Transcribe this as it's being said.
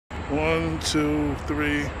1, 2,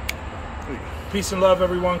 3. Peace and love,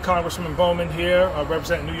 everyone. Congressman Bowman here,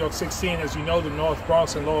 representing New York 16. As you know, the North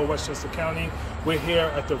Bronx and Lower Westchester County. We're here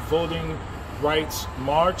at the Voting Rights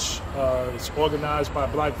March. It's organized by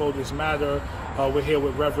Black Voters Matter. We're here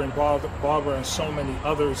with Reverend Barber and so many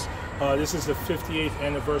others. This is the 58th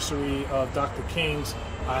anniversary of Dr. King's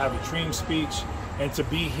I Have a Dream speech. And to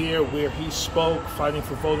be here where he spoke, fighting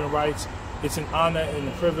for voting rights, it's an honor and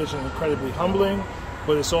a privilege and incredibly humbling.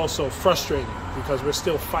 But it's also frustrating because we're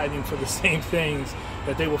still fighting for the same things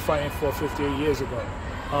that they were fighting for 58 years ago.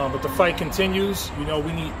 But the fight continues. You know,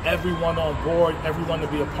 we need everyone on board, everyone to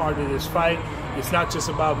be a part of this fight. It's not just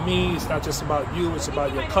about me, it's not just about you, it's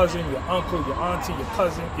about your cousin, your uncle, your auntie, your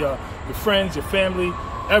cousin, your friends, your family.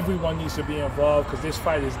 Everyone needs to be involved because this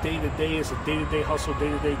fight is day-to-day. It's a day-to-day hustle,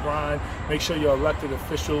 day-to-day grind. Make sure your elected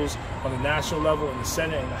officials on the national level, in the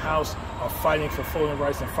Senate and the House, are fighting for voting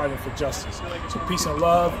rights and fighting for justice. So peace and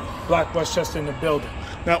love. Black Westchester in the building.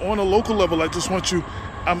 Now, on a local level, I just want you,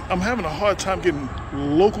 I'm having a hard time getting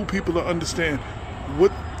local people to understand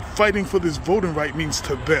what fighting for this voting right means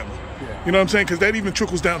to them. Yeah. You know what I'm saying? Because that even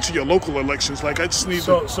trickles down to your local elections. Like, I just need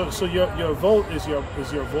So your vote is your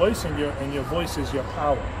voice, and your voice is your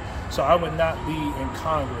power. So I would not be in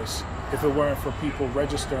Congress if it weren't for people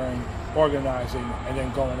registering, organizing, and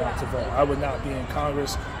then going out to vote. I would not be in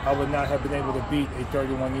Congress. I would not have been able to beat a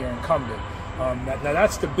 31-year incumbent. Now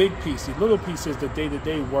that's the big piece. The little piece is the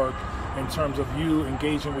day-to-day work in terms of you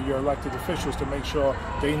engaging with your elected officials to make sure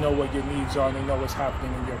they know what your needs are and they know what's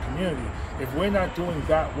happening in your community. If we're not doing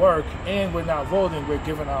that work and we're not voting, we're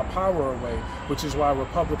giving our power away, which is why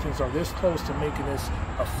Republicans are this close to making this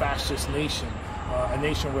a fascist nation, a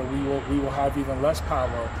nation where we will have even less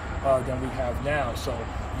power than we have now. So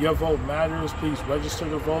your vote matters. Please register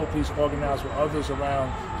to vote. Please organize with others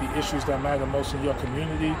around the issues that matter most in your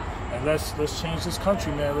community. And let's change this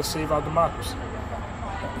country, man. Let's save our democracy.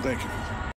 Thank you.